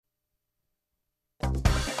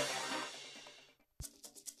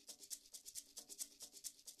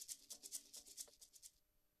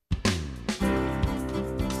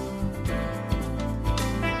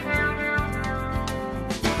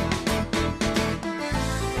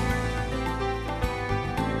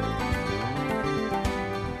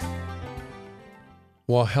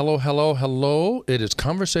Well, hello, hello, hello. It is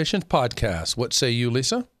Conversations Podcast. What say you,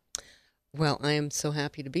 Lisa? Well, I am so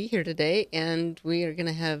happy to be here today, and we are going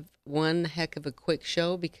to have one heck of a quick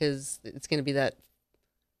show because it's going to be that.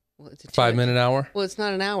 Well, it's a 5 minute hour? Well, it's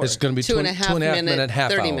not an hour. It's going to be two and a half minute,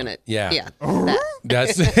 half 30 hour. minute. Yeah. That.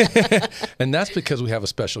 That's and that's because we have a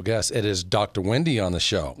special guest. It is Dr. Wendy on the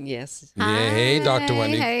show. Yes. Yeah, hey, Dr.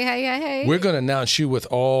 Wendy. Hey. We're going to announce you with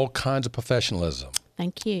all kinds of professionalism.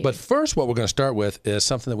 Thank you. But first, what we're going to start with is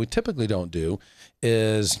something that we typically don't do,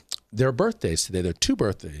 is there are birthdays today. There are two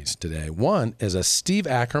birthdays today. One is a Steve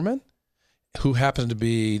Ackerman, who happens to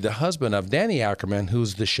be the husband of Danny Ackerman,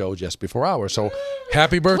 who's the show just before ours. So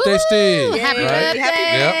happy birthday, Steve. Happy Right?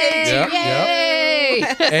 birthday.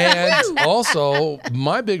 Yep. And also,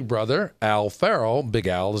 my big brother, Al Farrell, Big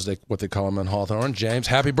Al is what they call him in Hawthorne, James.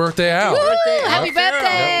 Happy birthday, Al. Happy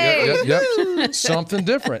birthday. Yep. Something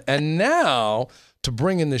different. And now, to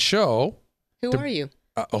bring in the show, Who are you?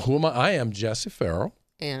 who am I? I am Jesse Farrell,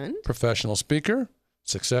 And professional speaker,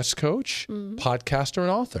 success coach, podcaster,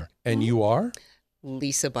 and author. And you are?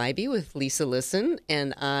 Lisa Bybee with Lisa Listen,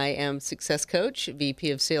 and I am success coach,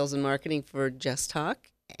 VP of Sales and Marketing for Just Talk,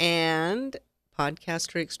 and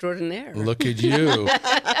podcaster extraordinaire. Look at you.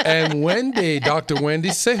 And Wendy, Dr.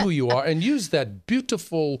 Wendy, say who you are and use that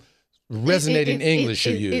beautiful resonating English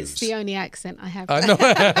you use. It's the only accent I have. I know.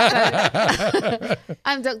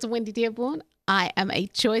 I'm Dr. Wendy Dearborn. I am a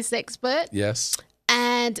choice expert Yes.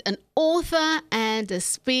 and an author and a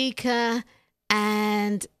speaker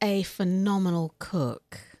and a phenomenal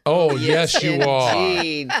cook. Oh, yes, you are.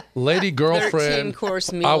 Indeed. Lady girlfriend.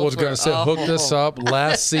 13-course meal. I was going to for- say, hook this up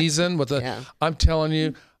last season with the. Yeah. I'm telling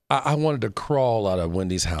you, I wanted to crawl out of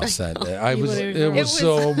Wendy's house that day. You would've- It was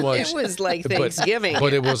so much. It was like but- Thanksgiving.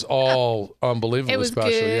 But it was all unbelievably It was special.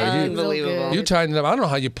 good. Yeah, It was all Unbelievable. good. you tightened it up. I don't know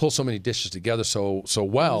how you pull so many dishes together so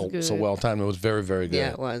well, good. so well timed. It was very, very good.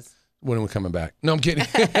 Yeah, it was. When are we coming back? No, I'm kidding.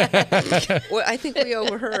 Well, I think we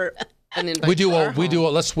owe her an invite. we do. to our We do.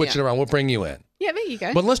 home. Let's switch it Yeah. around. We'll bring you in. Yeah, there you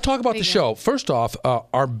go. But let's talk about There the you go. show. First off,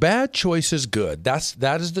 are bad choices good?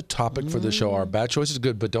 That is the topic for the show. Are bad choices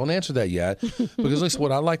good? But don't answer that yet, because at least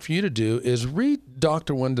what I'd like for you to do is read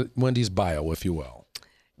Dr. Wendy's bio, if you will.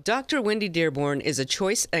 Dr. Wendy Dearborn is a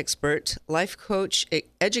choice expert, life coach,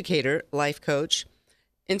 educator, life coach,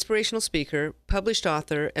 inspirational speaker, published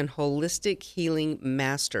author, and holistic healing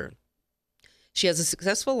master. She has a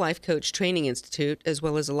successful life coach training institute as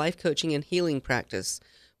well as a life coaching and healing practice.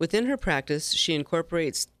 Within her practice, she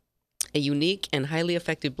incorporates a unique and highly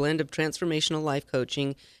effective blend of transformational life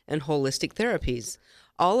coaching and holistic therapies,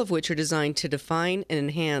 all of which are designed to define and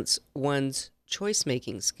enhance one's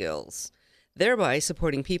choice-making skills, thereby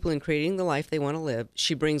supporting people in creating the life they want to live.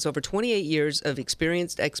 She brings over 28 years of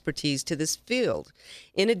experienced expertise to this field.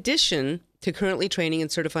 In addition to currently training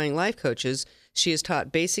and certifying life coaches, she has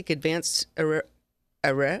taught basic, advanced Thank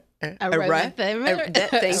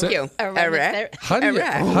you. How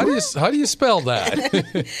do you spell that?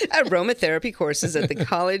 Aromatherapy courses at the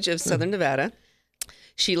College of Southern Nevada.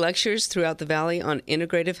 She lectures throughout the valley on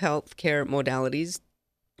integrative health care modalities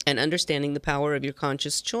and understanding the power of your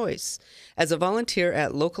conscious choice. As a volunteer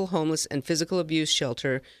at local homeless and physical abuse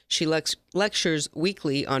shelter, she lectures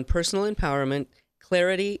weekly on personal empowerment,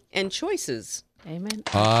 clarity, and choices. Amen.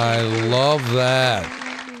 I love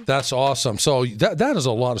that. That's awesome. So that is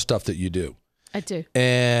a lot of stuff that you do. I do.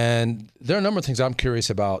 And there are a number of things I'm curious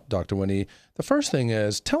about, Dr. Wendy. The first thing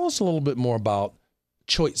is, tell us a little bit more about a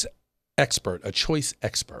choice expert.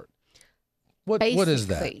 What is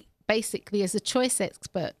that? Basically, as a choice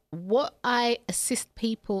expert, what I assist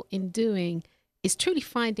people in doing is truly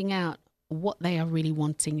finding out what they are really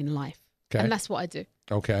wanting in life. Okay. And that's what I do.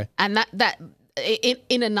 Okay. And that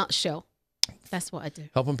in a nutshell, that's what I do.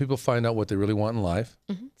 Helping people find out what they really want in life.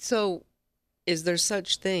 So, is there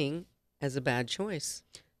such thing as a bad choice?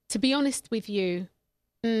 To be honest with you,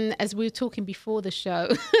 as we were talking before the show,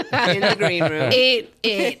 In the green room.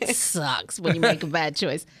 it sucks when you make a bad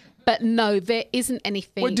choice. But no, there isn't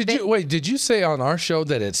anything. Did you say on our show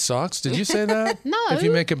that it sucks? Did you say that? No. If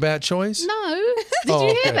you make a bad choice? No.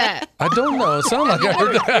 Did you hear that? I don't know. It sounds like I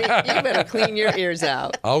heard that. You better clean your ears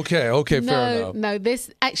out. Okay, fair enough. No,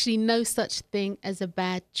 there's actually no such thing as a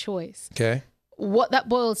bad choice. Okay. What that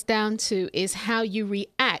boils down to is how you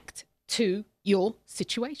react to your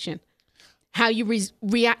situation, how you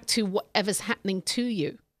react to whatever's happening to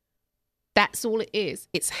you. That's all it is.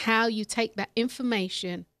 It's how you take that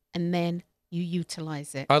information and then you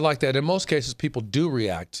utilize it. I like that. In most cases, people do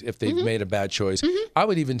react if they've made a bad choice. I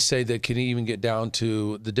would even say that can even get down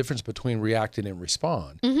to the difference between reacting and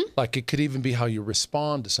respond. Like it could even be how you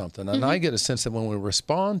respond to something. And I get a sense that when we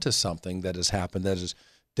respond to something that has happened that is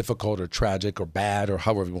difficult or tragic or bad or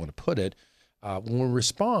however you want to put it, when we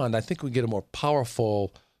respond, I think we get a more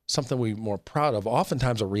powerful, something we're more proud of.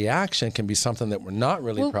 Oftentimes a reaction can be something that we're not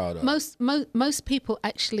really proud of. Most people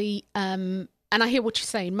actually, and I hear what you're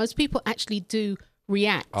saying, most people actually do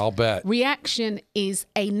react. I'll bet. Reaction is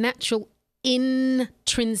a natural,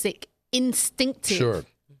 intrinsic, instinctive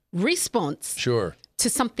response to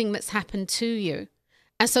something that's happened to you.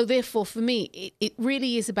 And so therefore, for me, it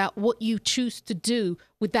really is about what you choose to do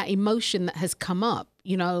with that emotion that has come up.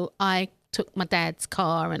 You know, I took my dad's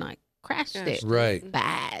car and I crashed it. Right.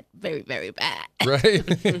 Bad. Very, very bad. Right.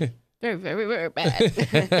 Very, very, very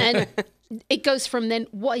bad. And it goes from then,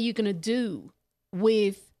 what are you going to do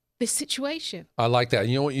with this situation? I like that.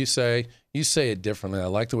 You know what you say? You say it differently. I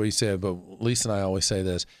like the way you say it, but Lisa and I always say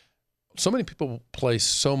this. So many people place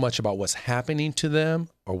so much about what's happening to them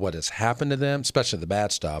or what has happened to them, especially the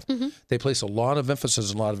bad stuff. Mm-hmm. They place a lot of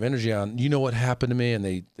emphasis and a lot of energy on, you know what happened to me, and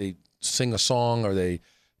they sing a song or they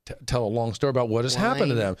tell a long story about what has happened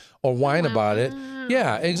to them or whine about it.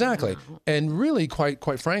 Yeah, exactly. And really,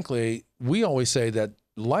 quite frankly, we always say that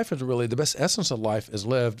life is really, the best essence of life is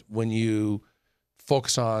lived when you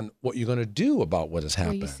focus on what you're going to do about what has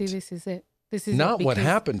happened. Well, you see, this is it. This is not what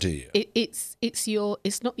happened to you. It's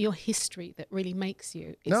not your history that really makes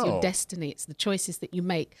you. It's No. your destiny. It's the choices that you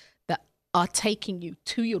make that are taking you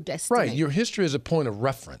to your destiny. Right. Your history is a point of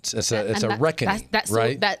reference. It's a And reckoning. That's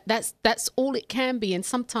right. All, that's all it can be, and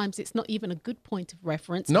sometimes it's not even a good point of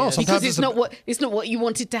reference. No, because sometimes it's not what you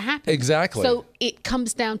wanted to happen. Exactly. So it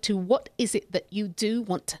comes down to what is it that you do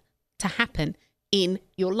want to happen in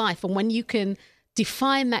your life, and when you can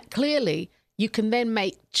define that clearly, you can then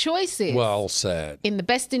make choices. Well said. In the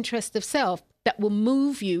best interest of self that will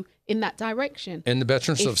move you in that direction. In the best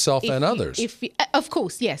interest of self and others. Of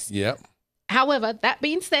course, yes. Yep. However, that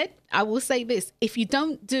being said, I will say this. If you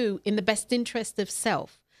don't do in the best interest of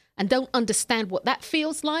self and don't understand what that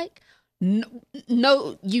feels like,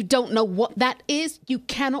 no, you don't know what that is, you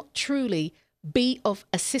cannot truly be of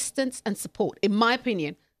assistance and support, in my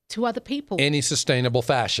opinion, to other people. Any sustainable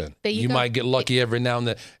fashion. There you go. Might get lucky every now and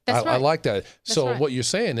then. That's I right. like that. So right. what you're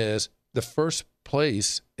saying is the first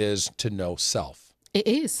place is to know self. It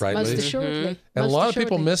is, Right, most Liz? assuredly. And a most lot of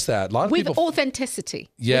people assuredly. miss that. A lot of With people authenticity.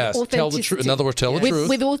 Yes, With tell the truth. In other words, tell the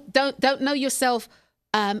truth. Don't know yourself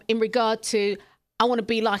in regard to, I want to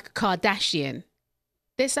be like a Kardashian.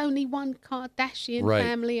 There's only one Kardashian Right.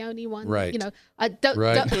 family, only one. Right. You know, I don't.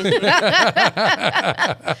 Right.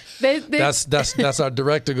 That's our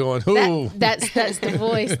director going, who? That's the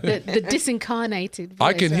voice, the disincarnated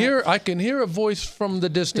voice. I can hear a voice from the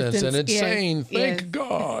distance, and it's Yes, saying, "Thank yes,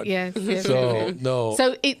 God." Yes. So no.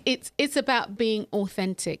 So it's about being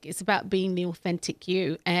authentic. It's about being the authentic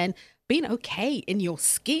you and being okay in your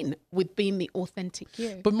skin with being the authentic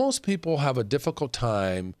you. But most people have a difficult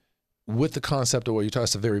time with the concept of what you're talking.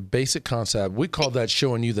 It's a very basic concept. We call that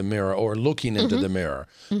showing you the mirror or looking into the mirror.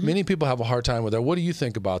 Many people have a hard time with that. What do you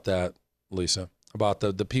think about that, Lisa? About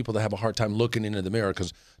the people that have a hard time looking into the mirror?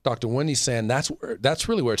 Because Dr. Wendy's saying that's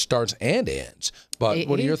really where it starts and ends. But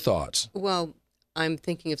what are your thoughts? Well, I'm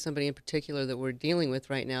thinking of somebody in particular that we're dealing with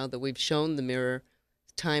right now that we've shown the mirror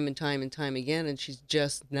time and time and time again, and she's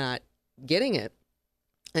just not getting it.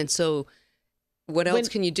 And so what else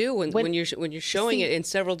can you do when you're showing it in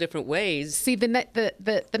several different ways? See, the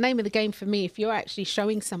name of the game for me, if you're actually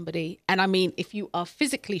showing somebody, and I mean, if you are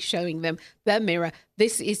physically showing them the mirror,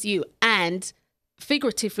 this is you, and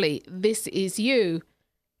figuratively, this is you,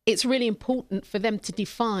 it's really important for them to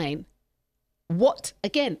define what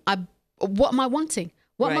am I wanting?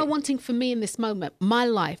 What am I wanting for me in this moment, my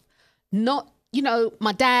life? Not,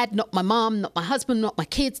 my dad, not my mom, not my husband, not my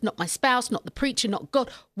kids, not my spouse, not the preacher, not God.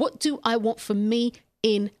 What do I want for me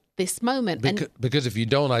in this moment? Because if you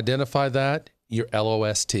don't identify that, you're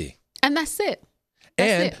LOST. And that's it.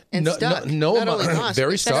 And stuck. Not only lost,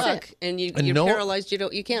 very but stuck. And you're paralyzed.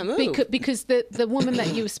 You can't move. Because the woman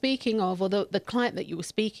that you were speaking of, or the client that you were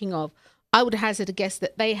speaking of, I would hazard a guess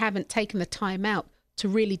that they haven't taken the time out to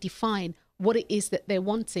really define what it is that they're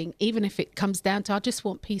wanting, even if it comes down to, I just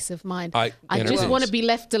want peace of mind. I just want to be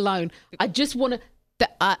left alone. I just want to,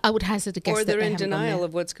 I would hazard a guess or that they're they in haven't gone denial there.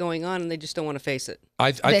 of what's going on and they just don't want to face it.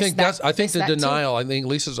 I think the too. denial. I think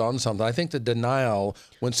Lisa's on something. I think the denial,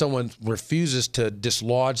 when someone refuses to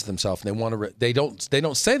dislodge themselves, and they don't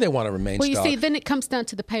say they want to remain Well, you stuck. see, then it comes down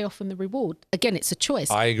to the payoff and the reward. Again, it's a choice.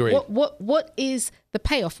 I agree. What is the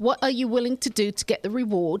payoff? What are you willing to do to get the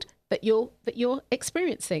reward that you're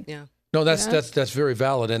experiencing? Yeah. No, that's very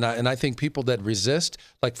valid, and I think people that resist,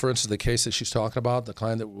 like for instance the case that she's talking about, the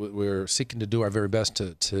client that we're seeking to do our very best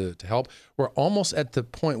to help, we're almost at the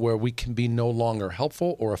point where we can be no longer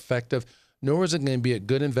helpful or effective nor is it going to be a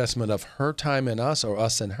good investment of her time in us or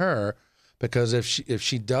us in her, because if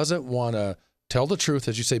she doesn't want to tell the truth,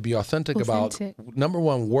 as you say, be authentic about, number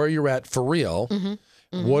one, where you're at for real.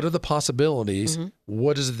 What are the possibilities?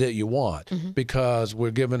 What is it that you want? Because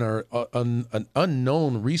we're giving her an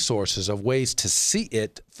unknown resources of ways to see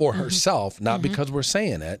it for herself, not because we're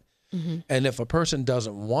saying it. And if a person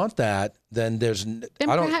doesn't want that, then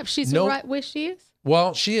perhaps she's right where she is.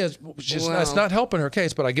 Well, she is. It's not helping her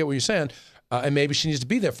case, but I get what you're saying. And maybe she needs to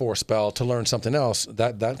be there for a spell to learn something else.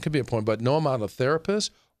 That could be a point. But no amount of therapists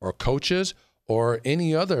or coaches or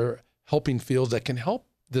any other helping fields that can help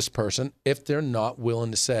this person, if they're not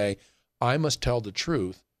willing to say, I must tell the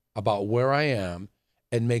truth about where I am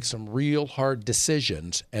and make some real hard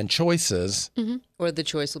decisions and choices. Or the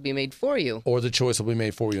choice will be made for you. Or the choice will be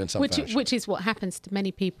made for you in some fashion. Which is what happens to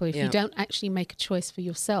many people. If you don't actually make a choice for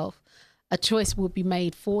yourself, a choice will be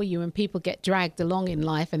made for you, and people get dragged along in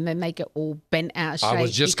life, and then they get all bent out of shape. I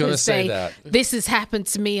was just going to say that. This has happened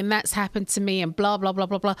to me, and that's happened to me, and blah, blah, blah,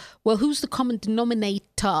 blah, blah. Well, who's the common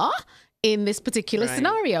denominator in this particular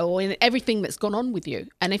scenario, or in everything that's gone on with you?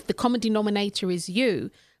 And if the common denominator is you,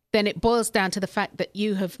 then it boils down to the fact that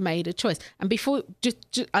you have made a choice. And before,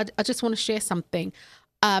 I just want to share something.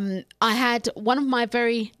 I had one of my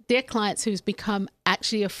very dear clients who's become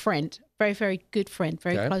actually a friend, very, very good friend,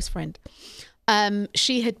 very close friend.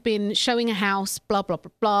 She had been showing a house, blah, blah,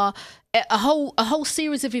 blah, blah, a whole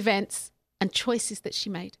series of events and choices that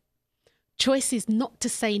she made. Choices not to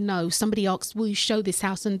say no. Somebody asked, will you show this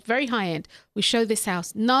house? And very high end, we show this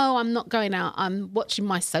house. No, I'm not going out. I'm watching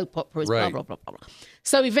my soap operas, blah, blah, blah, blah, blah.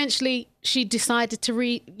 So eventually she decided to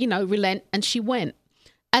relent, and she went.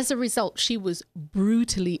 As a result, she was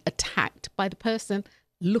brutally attacked by the person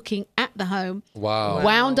looking at the home. Wow.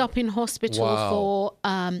 Wound up in hospital for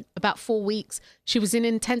about 4 weeks. She was in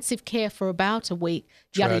intensive care for about a week.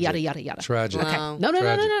 Yada, yada, yada, yada. Tragic. Okay. Wow.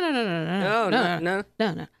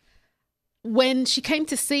 No. When she came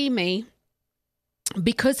to see me,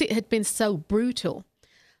 because it had been so brutal,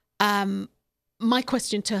 my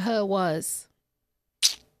question to her was,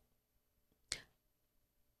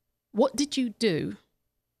 what did you do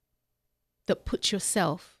that put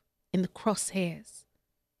yourself in the crosshairs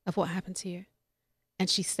of what happened to you? And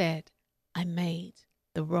she said, I made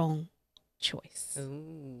the wrong choice.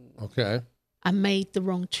 Ooh. Okay. I made the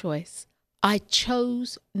wrong choice. I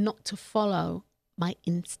chose not to follow my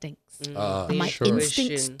instincts. My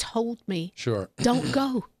instincts told me, don't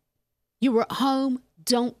go. You were at home,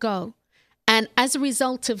 don't go. And as a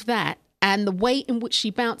result of that, and the way in which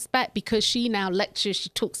she bounced back, because she now lectures, she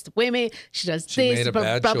talks to women, she does this,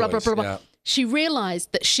 blah, blah, blah, blah, blah, blah. She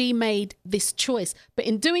realized that she made this choice. But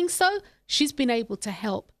in doing so, she's been able to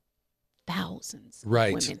help thousands of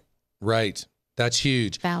women. Right. That's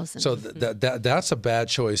huge. Thousands. So that's a bad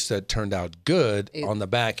choice that turned out good on the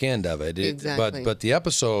back end of it. Exactly. But the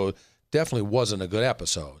episode definitely wasn't a good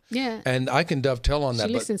episode. Yeah. And I can dovetail on that.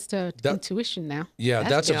 She listens to intuition now. Yeah,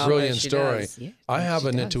 that's a brilliant story. Yeah, I have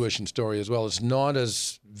an intuition story as well. It's not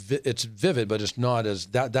as it's vivid, but it's not as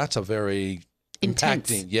that's a very intense.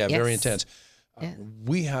 Impacting. Yeah, very intense.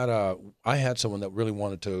 Yeah. I had someone that really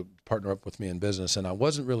wanted to partner up with me in business, and I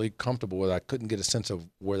wasn't really comfortable with it. I couldn't get a sense of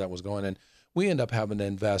where that was going, and we end up having to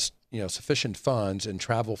invest, sufficient funds and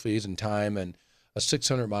travel fees and time and a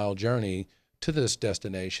 600-mile journey to this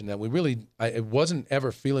destination that it wasn't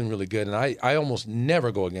ever feeling really good. And I almost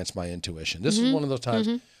never go against my intuition. This is one of those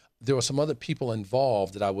times. There were some other people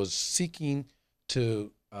involved that I was seeking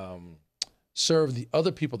to serve the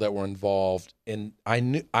other people that were involved. And I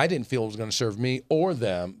didn't feel it was going to serve me or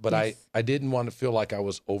them, but I didn't want to feel like I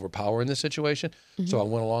was overpowering the situation. So I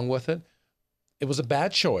went along with it. It was a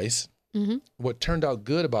bad choice. What turned out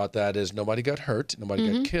good about that is nobody got hurt,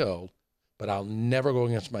 nobody got killed, but I'll never go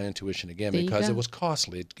against my intuition again because it was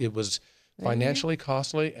costly. It was financially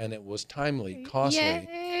costly, and it was timely costly,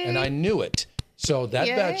 and I knew it. So that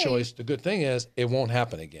bad choice, the good thing is it won't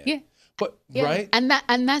happen again. Yeah. But right? And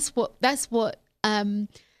that's what having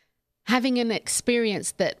an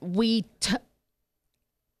experience that we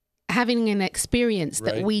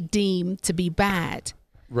deem to be bad.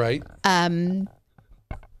 Right. That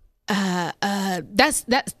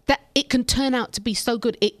it can turn out to be so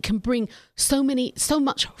good. It can bring so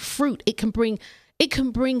much fruit. It can bring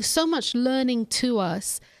so much learning to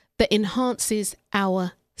us that enhances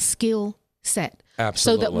our skill set.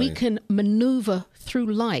 Absolutely. So that we can maneuver through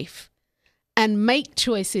life and make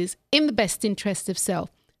choices in the best interest of self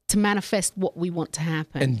to manifest what we want to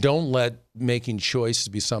happen. And don't let making choices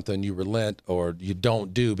be something you relent or you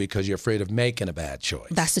don't do because you're afraid of making a bad choice.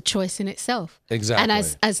 That's a choice in itself. Exactly. And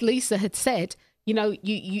as Lisa had said,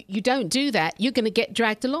 you don't do that, you're going to get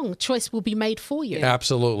dragged along. A choice will be made for you.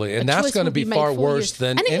 Absolutely. And A that's choice going to will be be made far for worse you.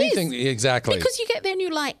 than And it anything. is. Exactly. Because you get there and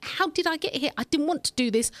you're like, how did I get here? I didn't want to do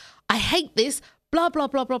this. I hate this. Blah, blah,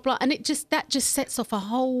 blah, blah, blah. And that just sets off a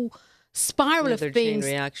whole spiral Another of things,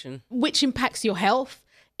 chain reaction. which impacts your health.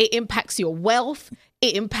 It impacts your wealth.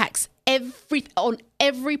 It impacts on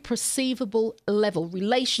every perceivable level,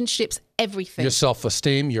 relationships, everything. Your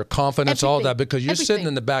self-esteem, your confidence, all Everything. that, because you're sitting Everything.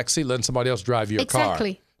 in the back seat letting somebody else drive your car.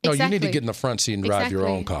 Exactly. No, you need to Exactly. get in the front seat and drive your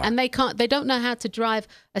own car. And they don't know how to drive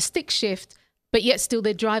a stick shift, but yet still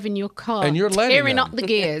they're driving your car. And you're letting tearing them. up the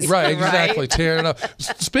gears. Right, exactly. Tearing it up.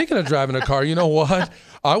 Speaking of driving a car, you know what?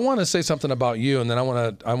 I want to say something about you, and then I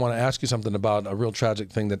want to ask you something about a real tragic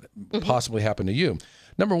thing that possibly happened to you.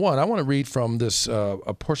 Number one, I want to read from this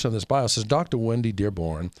a portion of this bio. It says Dr. Wendy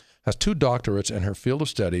Dearborn has 2 doctorates in her field of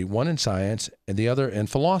study, one in science and the other in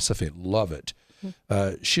philosophy. Love it.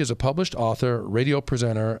 She is a published author, radio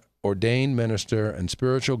presenter, ordained minister, and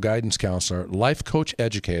spiritual guidance counselor, life coach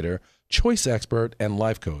educator, choice expert, and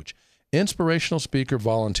life coach, inspirational speaker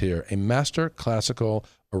volunteer, a master classical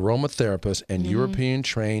aromatherapist and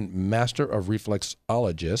European-trained master of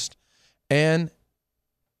reflexologist, and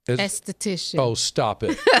Esthetician. oh, stop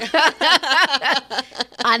it.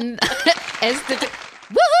 And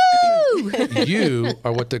woohoo! You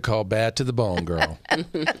are what they call bad to the bone, girl.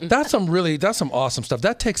 That's some awesome stuff.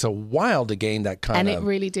 That takes a while to gain that kind And of. it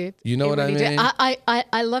really did. You know It what I really did. mean?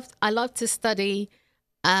 I loved to study.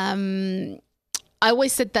 I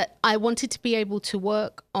always said that I wanted to be able to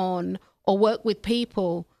work on or work with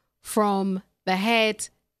people from the head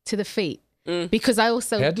to the feet, because I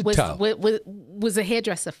also Head to toe. was a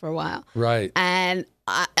hairdresser for a while, Right. and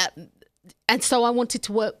so I wanted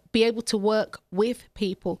to be able to work with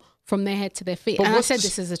people from their head to their feet. But And I what's said the-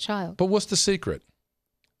 this as a child. But what's the secret?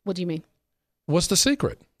 What do you mean? What's the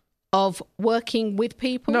secret? Of working with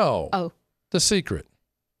people? No. Oh, The secret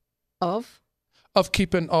of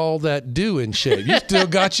keeping all that do in shape. You still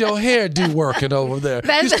got your hair do working over there. You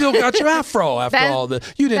That's- still got your afro after That's- all that.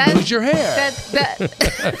 You didn't that's- lose your hair.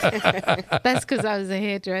 That's because I was a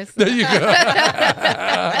hairdresser. There you go.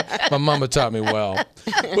 My mama taught me well.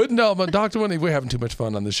 But no, but Dr. Wendy, we're having too much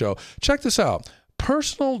fun on the show. Check this out.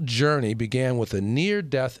 Personal journey began with a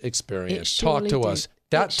near-death experience. It Talk to surely us.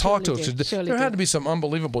 did. Talk to us. Surely did. There had to be some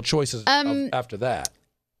unbelievable choices after that.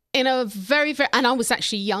 In a very, very, and I was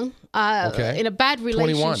actually young. Okay. In a bad 21.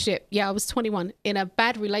 relationship. Yeah, I was 21. In a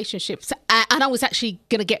bad relationship, and I was actually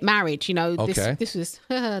gonna get married. You know, Okay. this was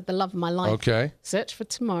the love of my life. Okay. Search for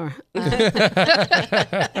tomorrow.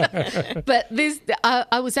 But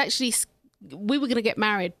I was actually, we were gonna get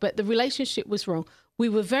married, but the relationship was wrong. We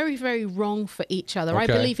were very, very wrong for each other. I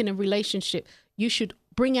Okay. believe in a relationship, you should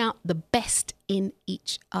bring out the best in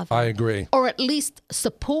each other. I agree. Or at least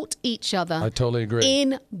support each other I totally agree.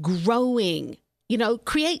 in growing. You know,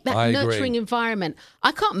 create that I agree. nurturing environment.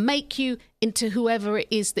 I can't make you into whoever it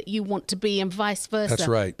is that you want to be, and vice versa. That's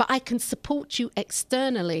right. But I can support you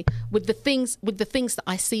externally with the things that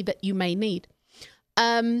I see that you may need.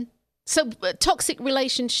 So toxic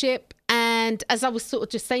relationship, and as I was sort of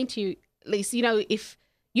just saying to you, Lisa, you know, if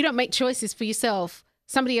you don't make choices for yourself,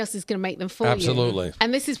 somebody else is going to make them for you. Absolutely.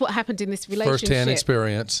 And this is what happened in this relationship. First-hand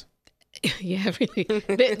experience. Yeah, really.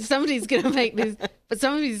 But somebody's going to make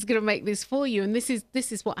this, for you, and this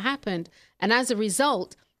is what happened. And as a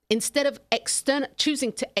result, instead of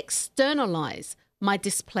choosing to externalize my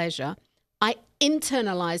displeasure, I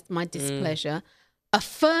internalized my displeasure,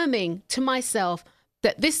 affirming to myself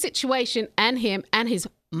that this situation and him and his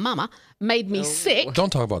mama made me sick. Don't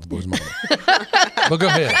talk about the boy's mama. But go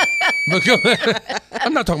ahead.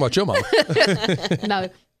 I'm not talking about your mama. No.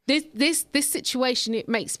 This situation, it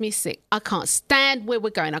makes me sick. I can't stand where we're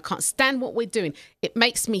going. I can't stand what we're doing. It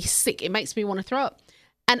makes me sick. It makes me want to throw up.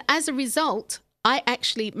 And as a result, I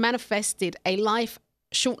actually manifested a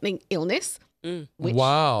life-shortening illness. Which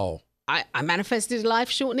Wow. I manifested a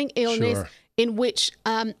life-shortening illness Sure. in which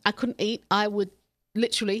I couldn't eat. I would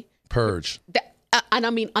literally, Purge. and I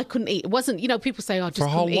mean, I couldn't eat. It wasn't, you know, people say, "Oh, I just For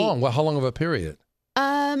how couldn't long? eat." Well, how long of a period?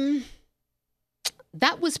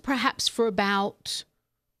 That was perhaps for about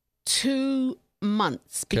 2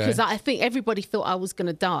 months, because Okay. I think everybody thought I was going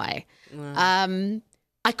to die.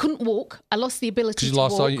 I couldn't walk. I lost the ability Because to you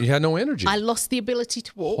lost walk. all you had no energy. I lost the ability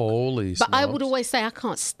to walk. Holy But I would smokes. always say, I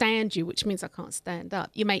can't stand you, which means I can't stand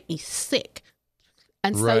up. You make me sick.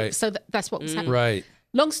 And Right. so that's what was happening. Right.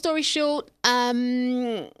 Long story short,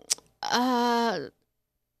 I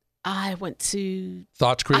went to,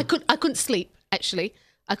 Thoughts creep. I couldn't sleep, actually.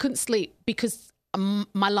 I couldn't sleep because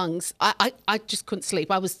my lungs, I just couldn't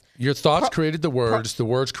sleep. I was Your thoughts created the words. The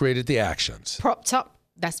words created the actions. propped up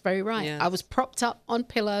That's very right. Yes. I was propped up on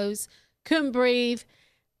pillows, couldn't breathe.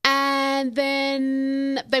 And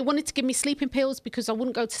then they wanted to give me sleeping pills because I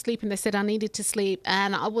wouldn't go to sleep. And they said I needed to sleep.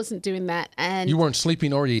 And I wasn't doing that. And You weren't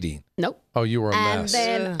sleeping or eating. nope. Oh, you were a And mess.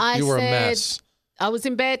 then I You were a said, mess. I was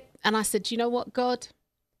in bed and I said, you know what, God?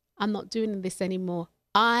 I'm not doing this anymore.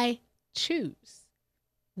 I choose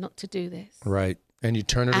not to do this. Right. And you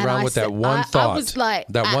turn it And around I with said- that one I thought. was like,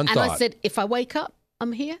 that one and thought. I said, if I wake up,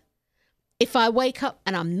 I'm here. If I wake up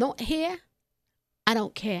and I'm not here, I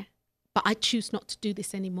don't care. But I choose not to do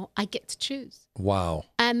this anymore. I get to choose. Wow.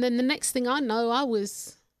 And then the next thing I know, I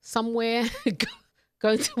was somewhere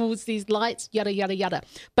going towards these lights, yada, yada, yada.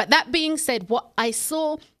 But that being said, what I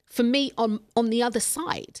saw for me on the other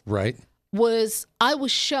side Right. was I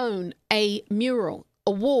was shown a mural,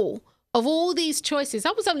 a wall of all these choices.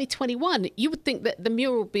 I was only 21. You would think that the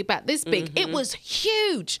mural would be about this big. It was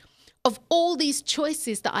huge of all these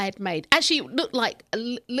choices that I had made. Actually, it looked like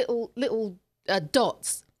little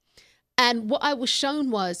dots. And what I was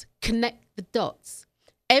shown was connect the dots.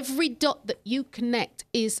 Every dot that you connect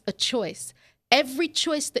is a choice. Every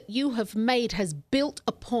choice that you have made has built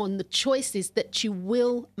upon the choices that you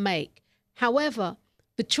will make. However,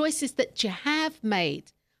 the choices that you have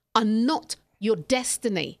made are not your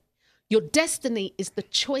destiny. Your destiny is the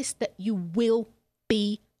choice that you will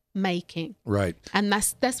be making. Right. And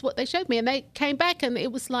that's what they showed me. And they came back and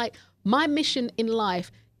it was like, my mission in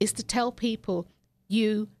life is to tell people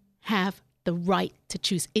you have the right to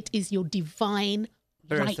choose. It is your divine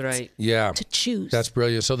right Birthright. Yeah. to choose. That's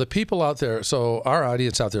brilliant. So the people out there, so our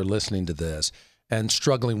audience out there listening to this and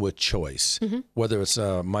struggling with choice, whether it's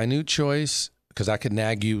a minute choice, because I could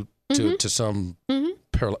nag you to some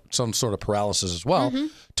some sort of paralysis as well,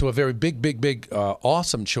 to a very big,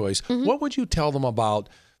 awesome choice. What would you tell them about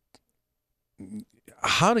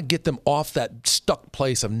how to get them off that stuck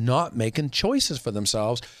place of not making choices for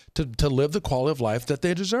themselves to live the quality of life that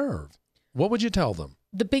they deserve? What would you tell them?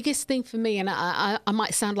 The biggest thing for me, and I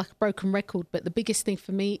might sound like a broken record, but the biggest thing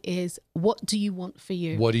for me is, what do you want for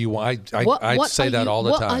you? What do you want? I What say are that you- all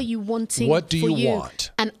the what time. are you wanting What do for you you?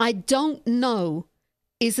 want? And I don't know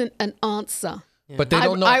isn't an answer. But they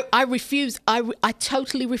don't know. I refuse. I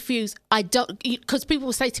totally refuse. I don't, because people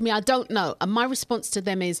will say to me, I don't know. And my response to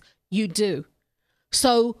them is, you do.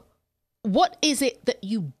 So what is it that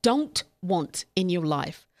you don't want in your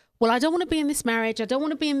life? Well, I don't want to be in this marriage. I don't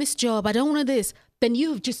want to be in this job. I don't want to this. Then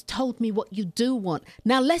you have just told me what you do want.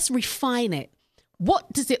 Now let's refine it.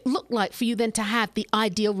 What does it look like for you then to have the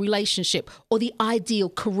ideal relationship or the ideal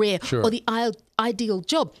career Sure. or the ideal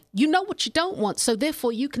job? You know what you don't want, so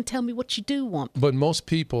therefore you can tell me what you do want. But most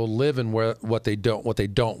people live in what they don't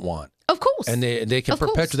want. Of course. And they can Of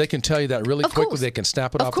course. perpetuate. They can tell you that really Of quickly. course. They can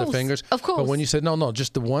snap it Of off their course. fingers. Of course. But when you say no,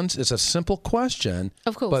 just the ones, it's a simple question.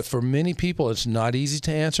 Of course. But for many people, it's not easy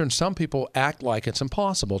to answer, and some people act like it's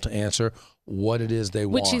impossible to answer what it is they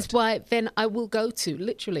want. Which is why then I will go to,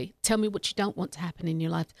 literally, tell me what you don't want to happen in your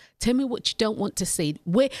life. Tell me what you don't want to see.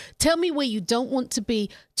 Tell me where you don't want to be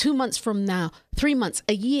 2 months from now, 3 months,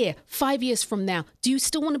 a year, 5 years from now. Do you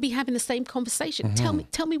still want to be having the same conversation?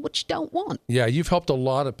 Tell me what you don't want. Yeah, you've helped a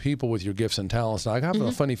lot of people with your gifts and talents. And I have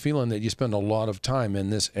a funny feeling that you spend a lot of time in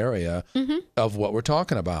this area of what we're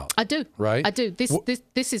talking about. I do. Right? I do.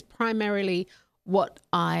 This is primarily what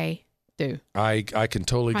I do. I can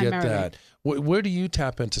totally get Primarily. that. Where do you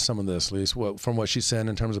tap into some of this, Lise, from what she's saying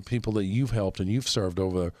in terms of people that you've helped and you've served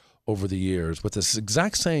over the years with this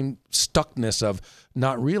exact same stuckness of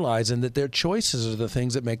not realizing that their choices are the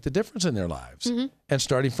things that make the difference in their lives, and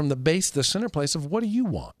starting from the base, the center place of what do you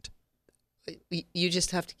want? You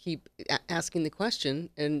just have to keep asking the question,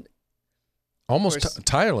 and Almost course.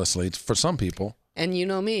 tirelessly for some people. and you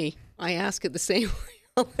know me, I ask it the same way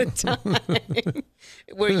all the time.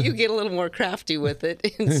 Where you get a little more crafty with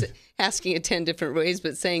it, and asking it 10 different ways,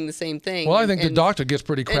 but saying the same thing. Well, I think the and doctor gets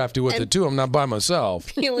pretty crafty with it too. I'm not by myself.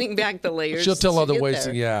 peeling back the layers. She'll tell to other get ways.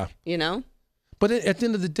 there, Yeah. You know. But at the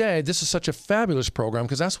end of the day, this is such a fabulous program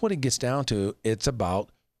because that's what it gets down to. It's about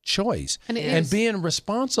choice And it and is. being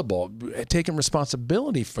responsible, taking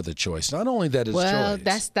responsibility for the choice. Not only that it's Well,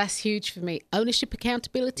 choice. that's huge for me. Ownership,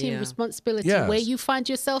 accountability, Yeah. and responsibility. Yes. Where you find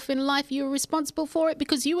yourself in life, you're responsible for it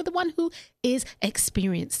because you are the one who is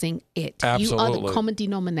experiencing it. You are Absolutely. the common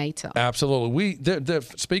denominator. Absolutely.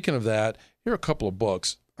 Speaking of that, here are a couple of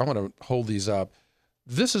books. I want to hold these up.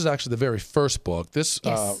 This is actually the very first book. This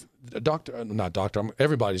Yes.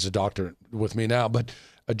 everybody's a doctor with me now, but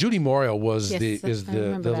Judy Morial was Yes, is I the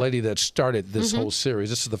remember that. lady that started this whole series.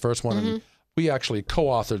 This is the first one, and we actually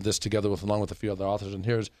co-authored this together along with a few other authors. And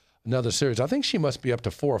here's another series. I think she must be up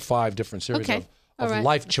to 4 or 5 different series Okay. of All right.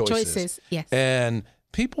 life choices. Yes. And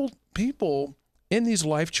people in these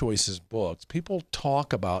life choices books, people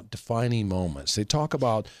talk about defining moments. They talk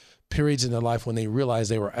about periods in their life when they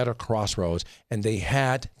realized they were at a crossroads and they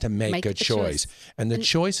had to make a choice. And the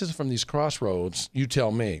choices from these crossroads, you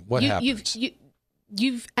tell me, what happens?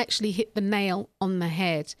 You've actually hit the nail on the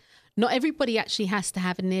head. Not everybody actually has to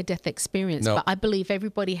have a near-death experience, but I believe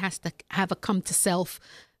everybody has to have a come-to-self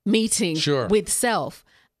meeting with self.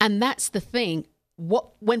 And that's the thing.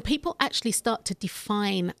 When people actually start to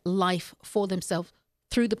define life for themselves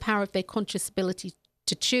through the power of their conscious ability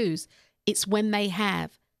to choose, it's when they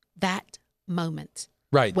have that moment.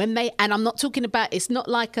 Right. And I'm not talking about, it's not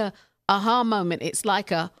like a aha moment. It's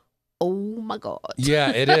like a, oh my God.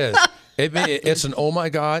 Yeah, it is. It's an oh my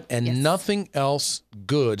God, and nothing else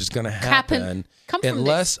good is going to happen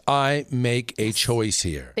unless I make a choice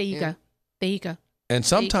here. There you go. There you go. And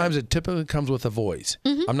sometimes it typically comes with a voice.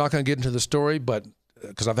 Mm-hmm. I'm not going to get into the story, but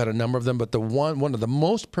because I've had a number of them, but one of the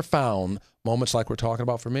most profound moments like we're talking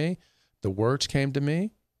about for me, the words came to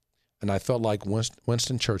me, and I felt like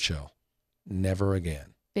Winston Churchill, never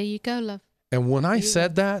again. There you go, love. And when I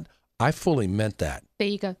said that, I fully meant that. There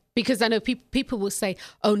you go. Because I know people will say,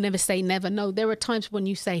 oh, never say never. No, there are times when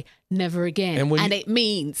you say never again. And it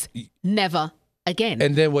means never again.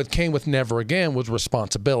 And then what came with never again was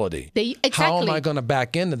responsibility. Exactly. How am I going to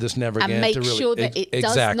back into this never again? And make sure that it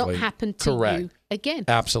does not happen to you again.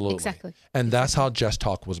 Absolutely. Exactly. And that's how Just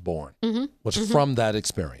Talk was born, was from that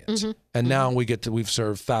experience. And now we've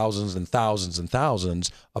served thousands and thousands and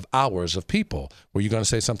thousands of hours of people. Were you going to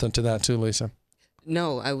say something to that too, Lisa?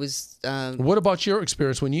 No, I was... What about your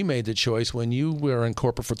experience when you made the choice, when you were in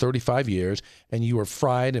corporate for 35 years and you were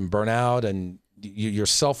fried and burnt out and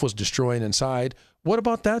yourself was destroying inside? What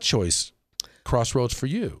about that choice, crossroads for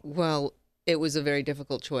you? Well, it was a very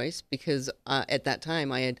difficult choice because at that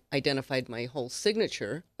time I had identified my whole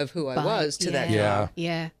signature of who I was to that job.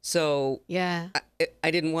 Yeah. So I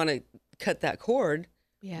didn't want to cut that cord,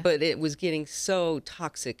 but it was getting so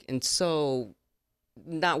toxic and so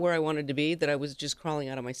not where I wanted to be that I was just crawling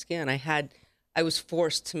out of my skin. I was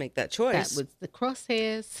forced to make that choice. That was the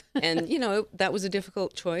crosshairs. And, that was a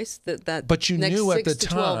difficult choice. But you next knew at 6 the to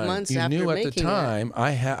 12 months time, you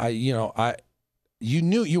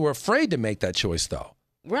knew you were afraid to make that choice though.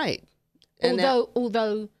 Right. And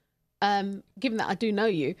although, given that I do know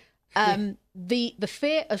you, the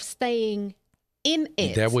fear of staying in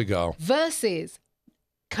it. There we go. Versus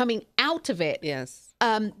coming out of it. Yes.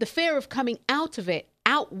 The fear of coming out of it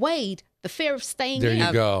outweighed the fear of staying there in. There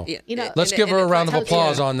you go. Yeah. Let's give her a round of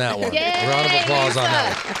applause on that one. Yay, a round of applause on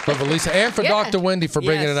that one. For Lisa and for Dr. Wendy for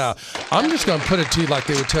bringing it out. I'm just going to put it to you like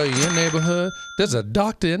they would tell you in your neighborhood, there's a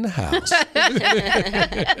doctor in the house.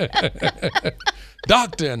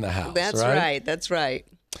 Doctor in the house. That's right. That's right.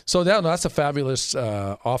 So that's a fabulous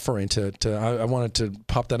offering I wanted to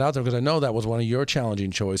pop that out there because I know that was one of your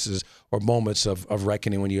challenging choices or moments of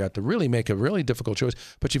reckoning when you had to really make a really difficult choice,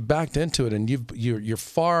 but you've backed into it and you're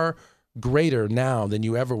far greater now than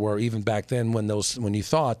you ever were even back then when you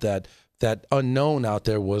thought that unknown out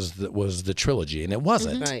there was the trilogy, and it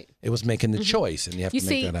wasn't. Right. It was making the choice, and you have to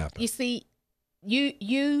make that happen. You see,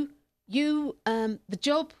 the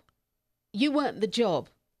job, you weren't the job,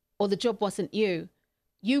 or the job wasn't you.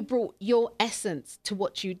 You brought your essence to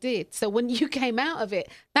what you did. So when you came out of it,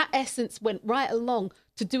 that essence went right along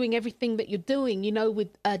to doing everything that you're doing, with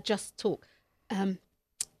Just Talk.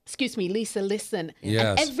 Excuse me, Lisa, Listen.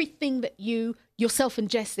 Yes. And everything that yourself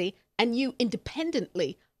and Jesse, and you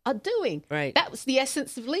independently are doing. Right. That was the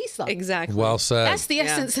essence of Lisa. Exactly. Well said. That's the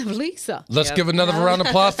essence of Lisa. Let's give another round of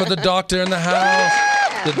applause for the doctor in the house.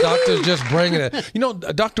 The doctor's just bringing it.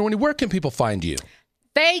 Dr. Wendy, where can people find you?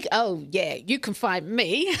 You can find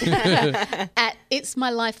me at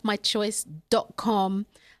itsmylifemychoice.com.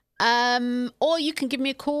 Or you can give me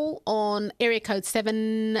a call on area code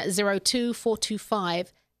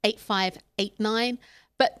 702-425-8589.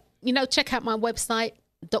 But, check out my website,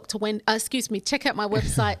 check out my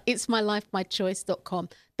website, itsmylifemychoice.com.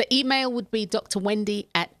 The email would be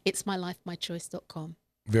drwendy@itsmylifemychoice.com.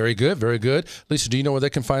 Very good, very good. Lisa, do you know where they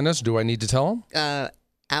can find us? Do I need to tell them?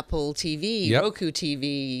 Apple TV, Roku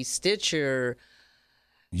TV, Stitcher,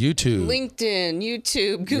 YouTube, LinkedIn,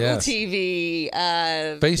 YouTube, Google TV,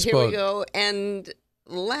 Facebook. Here we go. And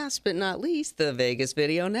last but not least, the Vegas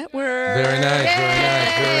Video Network. Very nice,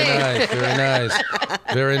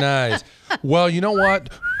 very nice. Well, you know what?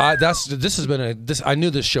 I knew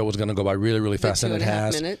this show was going to go by really, really fast, and it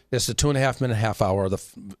has. It's the 2.5-minute half hour,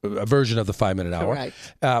 a version of the 5-minute hour. Right.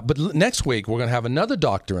 But next week we're going to have another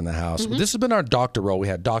doctor in the house. This has been our doctor role. We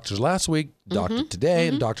had doctors last week, doctor today,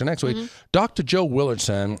 and doctor next week. Dr. Joe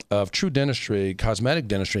Willardson of True Dentistry, Cosmetic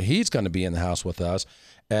Dentistry. He's going to be in the house with us.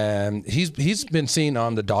 And he's been seen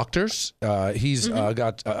on The Doctors. He's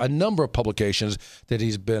got a number of publications that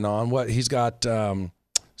he's been on. He's got some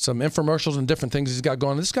infomercials and different things he's got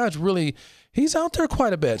going. This guy's he's out there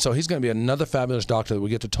quite a bit. So he's going to be another fabulous doctor that we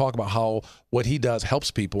get to talk about how what he does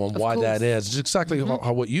helps people and why that is. It's exactly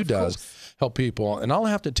how what you does help people. And all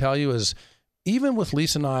I have to tell you is, even with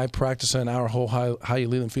Lisa and I practicing our whole how you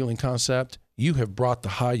lead them feeling concept, you have brought the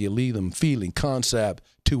how you lead them feeling concept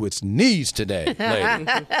to its knees today, lady.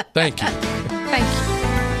 Thank you. Thank you.